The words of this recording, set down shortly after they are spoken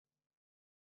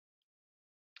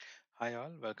Hi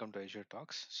all, welcome to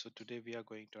Azuretalks. So today we are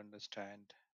going to understand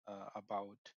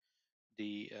about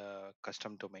the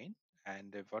custom domain,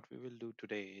 and what we will do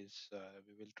today is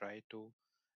we will try to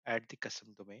add the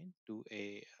custom domain to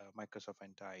a Microsoft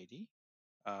Entra ID,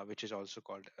 which is also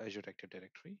called Azure Active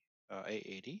Directory,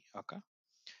 AAD, okay?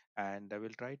 And I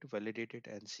will try to validate it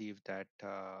and see if that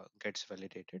gets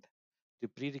validated. The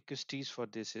prerequisites for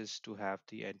this is to have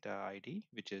the Entra ID,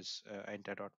 which is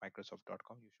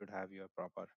enter.microsoft.com. You should have your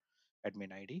proper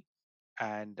admin ID,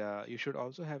 and you should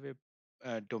also have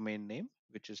a domain name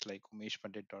which is like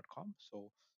umeshpandit.com,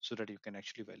 so that you can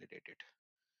actually validate it.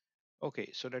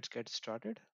 Okay, so let's get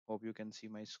started. Hope you can see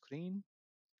my screen.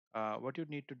 What you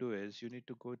need to do is you need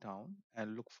to go down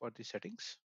and look for the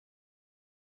settings.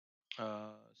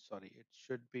 Sorry, it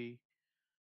should be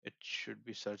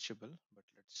searchable, but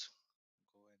let's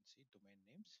go and see domain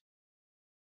names.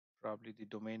 Probably the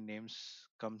domain names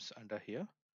comes under here,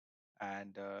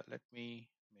 and let me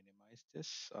minimize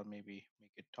this or maybe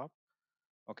make it top.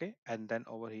 Okay, and then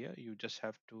over here you just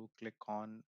have to click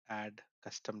on add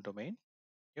custom domain.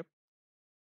 Yep,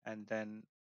 and then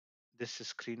this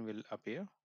screen will appear.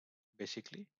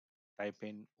 Basically type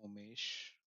in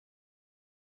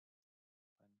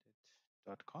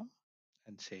umeshpandit.com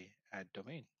and say add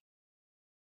domain.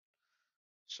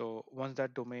 So once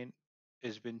that domain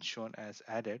is been shown as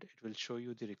added, it will show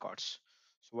you the records.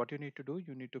 So what you need to do,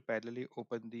 you need to parallelly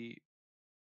open the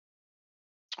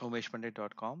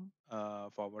umeshpandit.com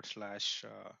 /,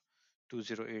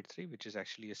 2083, which is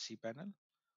actually a cpanel.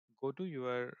 Go to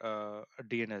your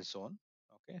DNS zone.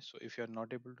 Okay, so if you're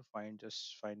not able to find,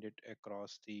 just find it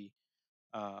across the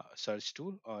search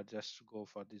tool or just go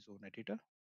for the zone editor.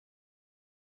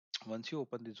 Once you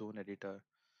open the zone editor,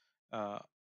 uh,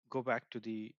 go back to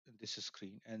the this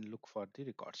screen and look for the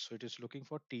records. So it is looking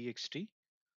for txt.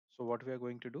 So what we are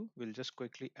going to do, we'll just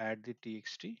quickly add the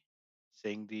txt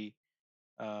saying the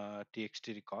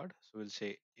txt record. So we'll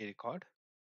say a record,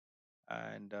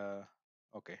 and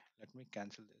okay, let me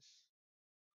cancel this.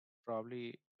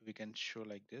 Probably we can show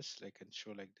like this,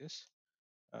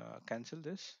 cancel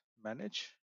this,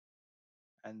 manage,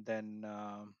 and then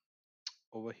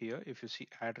over here if you see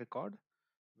add record,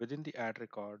 within the add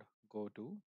record go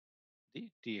to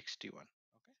the txt one.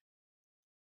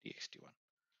 Okay, txt one.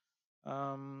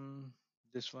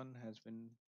 This one has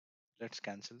been, let's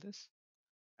cancel this,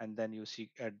 and then you see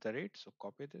at the rate, so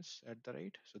copy this at the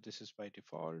rate. So this is by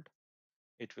default.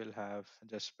 It will have,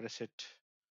 just press it,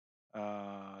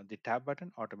 the tab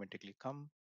button automatically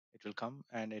come. It will come,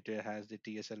 and it has the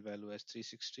TSL value as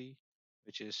 360,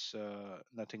 which is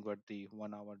nothing but the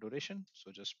 1 hour duration.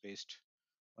 So just paste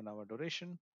 1 hour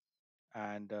duration,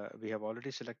 and we have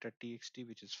already selected TXT,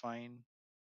 which is fine.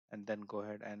 And then go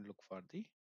ahead and look for the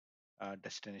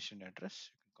destination address.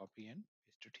 You can copy and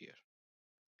paste it here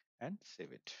and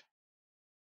save it.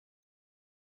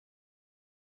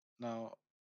 Now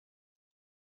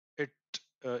it,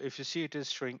 if you see, it is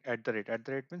showing at the rate. At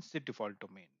the rate means the default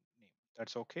domain name.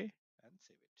 That's okay, and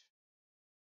save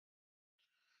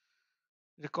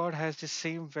it. Record has the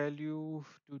same value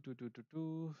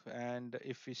 2222, and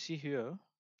if we see here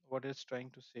what it's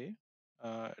trying to say,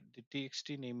 the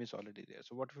txt name is already there.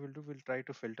 So what we will do, we'll try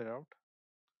to filter out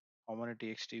how many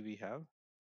txt we have.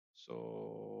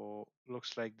 So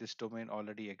looks like this domain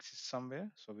already exists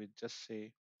somewhere, so we just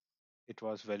say it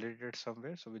was validated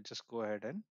somewhere, so we'll just go ahead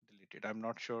and delete it. I'm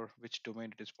not sure which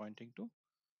domain it is pointing to.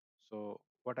 So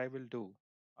what I will do,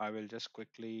 I will just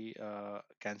quickly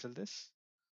cancel this,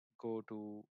 go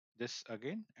to this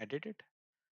again, edit it,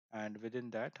 and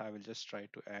within that I will just try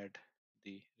to add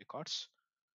the records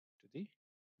to the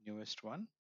newest one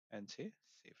and say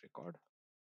save record.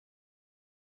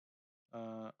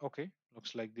 Okay,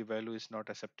 looks like the value is not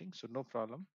accepting, so no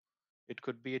problem. It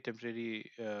could be a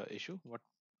temporary issue. What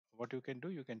you can do,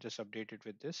 you can just update it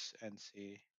with this and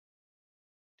say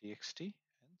txt and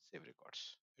save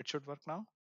records. It should work now.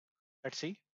 Let's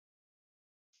see.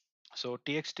 So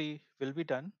txt will be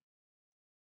done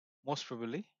most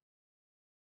probably,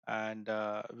 and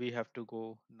we have to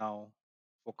go now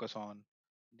focus on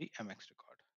the mx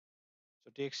record.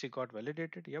 So txt got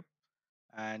validated, yep.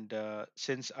 And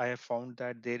since I have found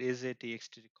that there is a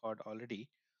txt record already,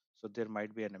 so there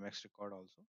might be an mx record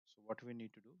also. So what we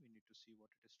need to do, we need to see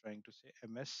what it is trying to say,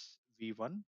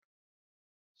 msv1.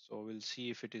 So we'll see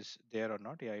if it is there or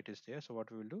not. Yeah, it is there. So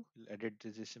what we will do, we'll edit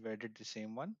this, we edit the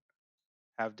same one,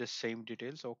 have the same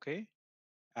details, okay.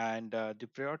 And the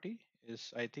priority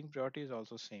is, I think priority is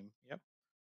also same, yep.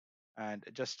 And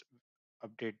just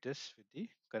update this with the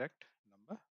correct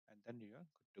number, and then you are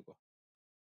good to go.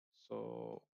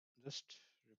 So just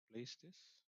replace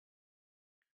this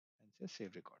and say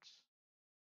save records.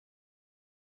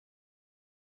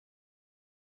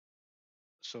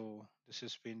 So this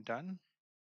has been done.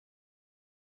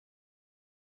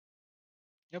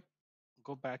 Yep.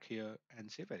 Go back here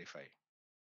and say verify.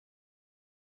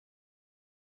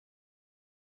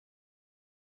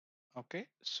 Okay.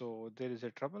 So there is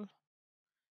a trouble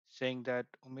saying that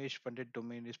Umesh Pandit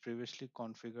domain is previously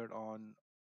configured on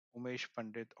Umesh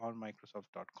Pandit on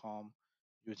Microsoft.com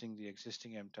using the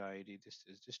existing Entra ID. This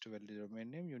is just to validate the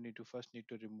domain name. You need to first need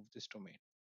to remove this domain.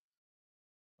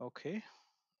 Okay.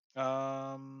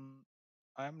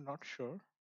 I'm not sure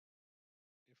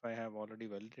if I have already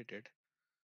validated.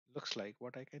 Looks like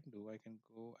what I can do, I can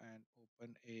go and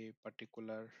open a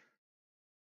particular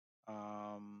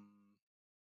um,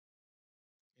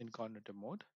 incognito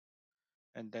mode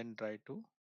and then try to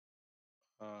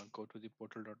go to the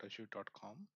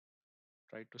portal.azure.com,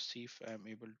 try to see if I'm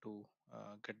able to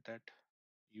get that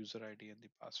user ID and the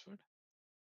password.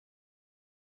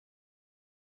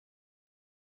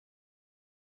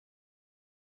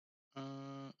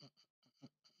 Mm,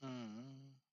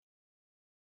 mm.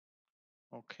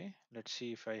 Okay, let's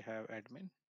see if I have admin.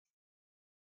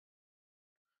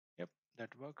 Yep, that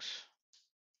works.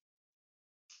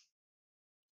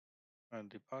 And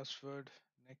the password.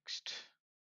 Next.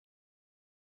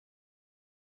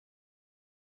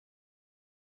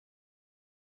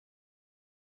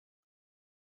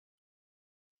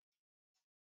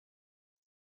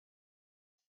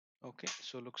 Okay,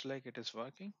 so looks like it is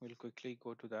working. We'll quickly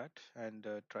go to that and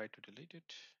try to delete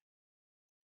it.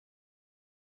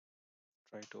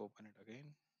 Try to open it again.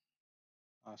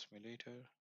 Ask me later,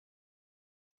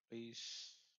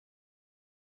 please.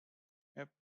 Yep,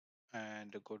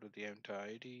 and go to the enter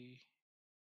ID.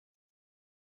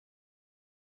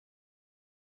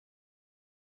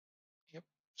 Yep,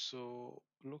 so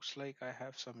looks like I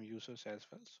have some users as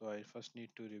well. So I first need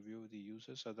to review the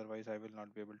users, otherwise I will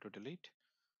not be able to delete.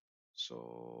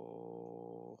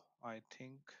 So I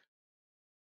think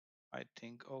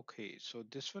okay. So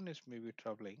this one is maybe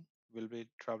troubling. Will be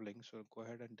troubling. So go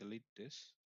ahead and delete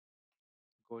this.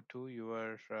 Go to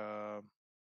your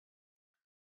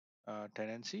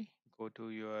tenancy. Go to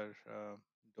your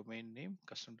domain name,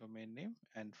 custom domain name,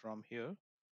 and from here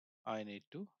I need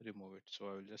to remove it. So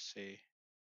I will just say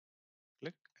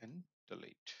click and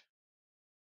delete.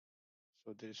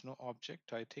 So there is no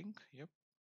object. I think. Yep.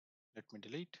 Let me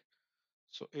delete.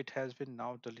 So it has been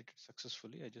now deleted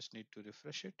successfully. I just need to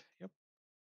refresh it. Yep.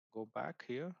 Go back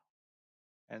here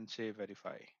and say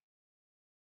verify.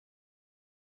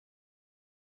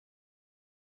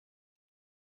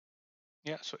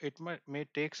 Yeah, so it may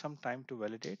take some time to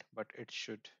validate, but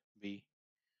be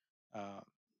uh,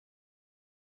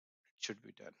 it should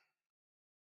be done.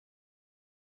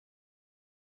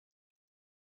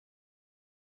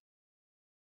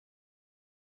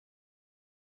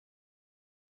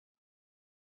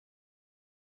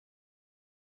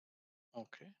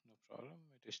 Okay, no problem.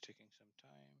 It is taking some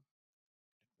time.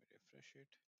 Let me refresh it.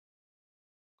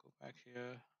 Go back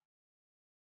here,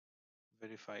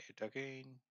 verify it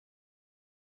again.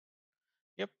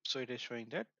 Yep, so it is showing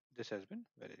that this has been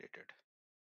validated.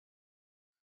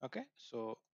 Okay,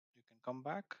 so you can come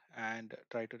back and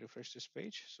try to refresh this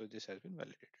page. So this has been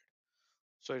validated.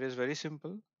 So it is very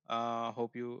simple.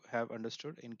 Hope you have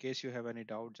understood. In case you have any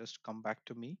doubt, just come back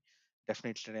to me.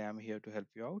 Definitely, I am here to help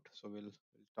you out. So we'll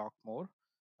talk more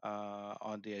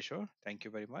on the Azure. Thank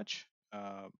you very much.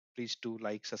 Please do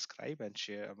like, subscribe, and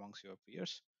share amongst your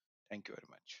peers. Thank you very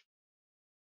much.